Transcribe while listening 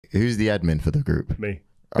Who's the admin for the group? Me.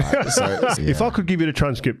 All right, so, If I could give you the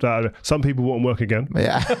transcript, some people wouldn't work again.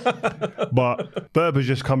 Yeah. But Berber's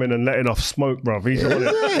just come in and letting off smoke, bruv. He's on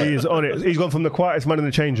it. He is on it. He's gone from the quietest man in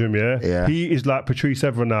the change room, yeah? He is like Patrice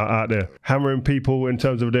Evra now out there, hammering people in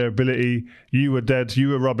terms of their ability. You were dead. You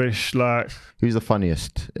were rubbish. Like, who's the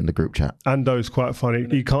funniest in the group chat? Ando's quite funny.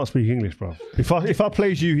 He can't speak English, bruv. If I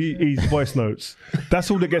plays you, he's voice notes. That's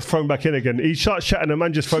all that gets thrown back in again. He starts chatting, and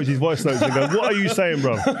man just throws his voice notes and goes, "What are you saying,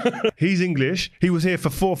 bruv?" He's English. He was here for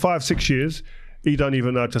 4, 5, 6 years. He don't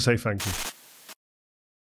even know how to say thank you.